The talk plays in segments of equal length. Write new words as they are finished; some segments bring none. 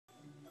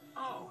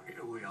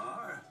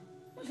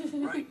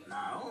Right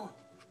now,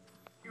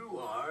 you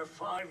are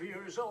 5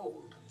 years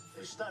old.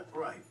 Is that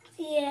right?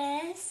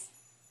 Yes.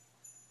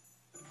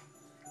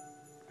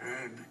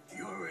 And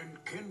you're in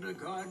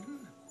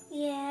kindergarten?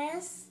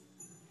 Yes.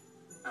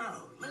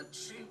 Now, let's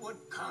see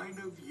what kind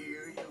of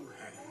year you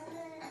had.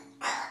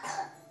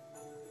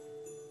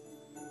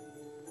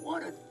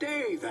 What a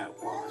day that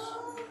was.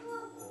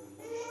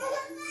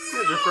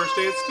 Here's your first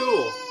day at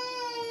school.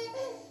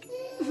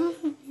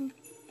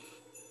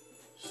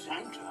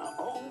 Santa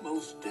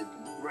almost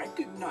didn't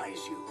recognize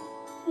you.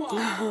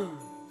 Why?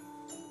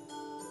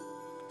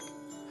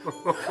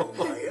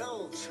 My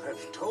elves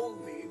have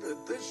told me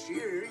that this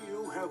year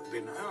you have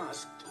been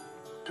asked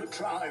to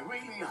try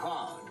really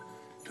hard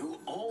to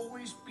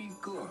always be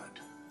good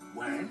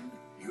when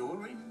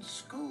you're in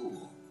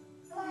school.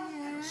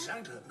 And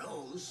Santa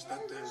knows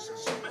that there's a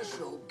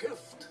special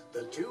gift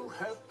that you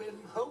have been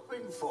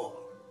hoping for.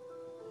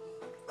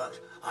 But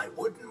I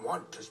wouldn't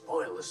want to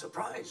spoil the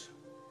surprise.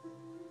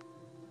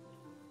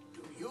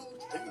 Do you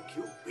think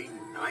you've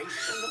been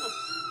nice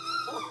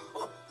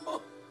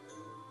enough?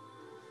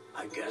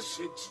 I guess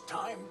it's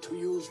time to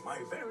use my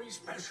very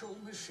special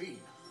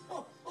machine.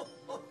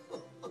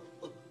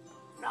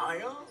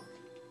 Niall,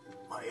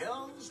 my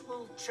elves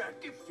will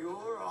check if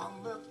you're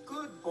on the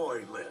good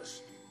boy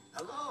list.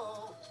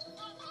 Hello?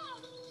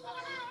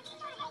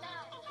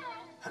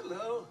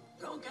 Hello?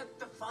 Go get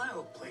the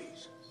file,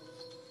 please.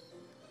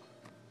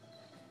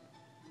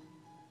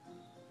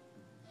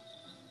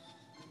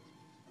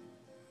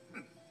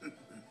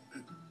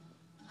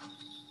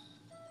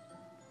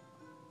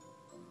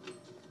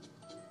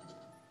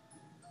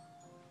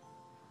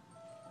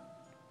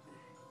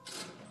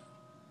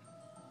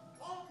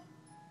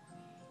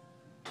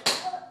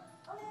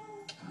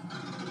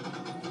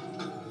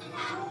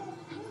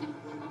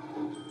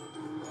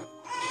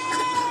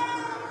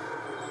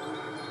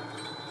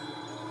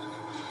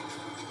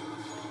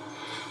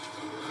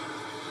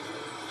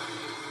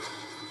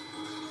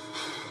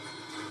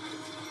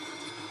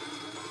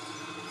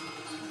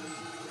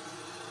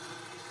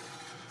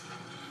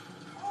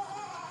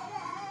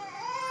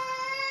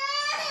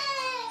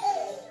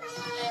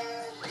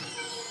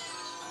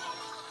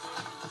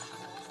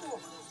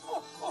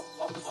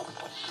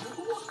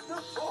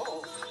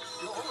 Wonderful!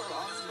 You're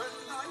on the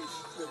nice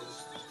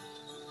list.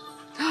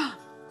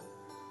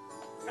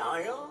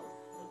 Niall,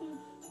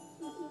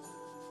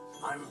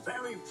 I'm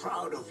very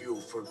proud of you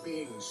for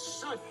being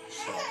such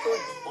a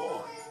good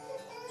boy.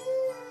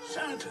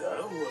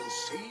 Santa will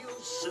see you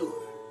soon.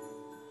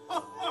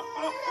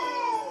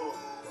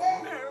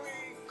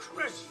 Merry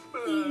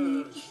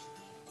Christmas!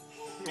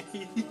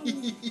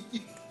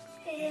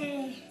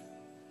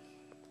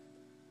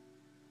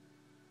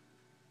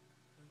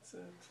 That's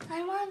it.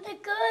 I'm on the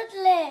good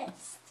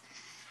list.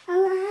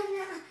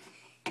 Alana,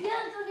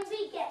 you're going to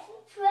be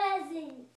getting presents.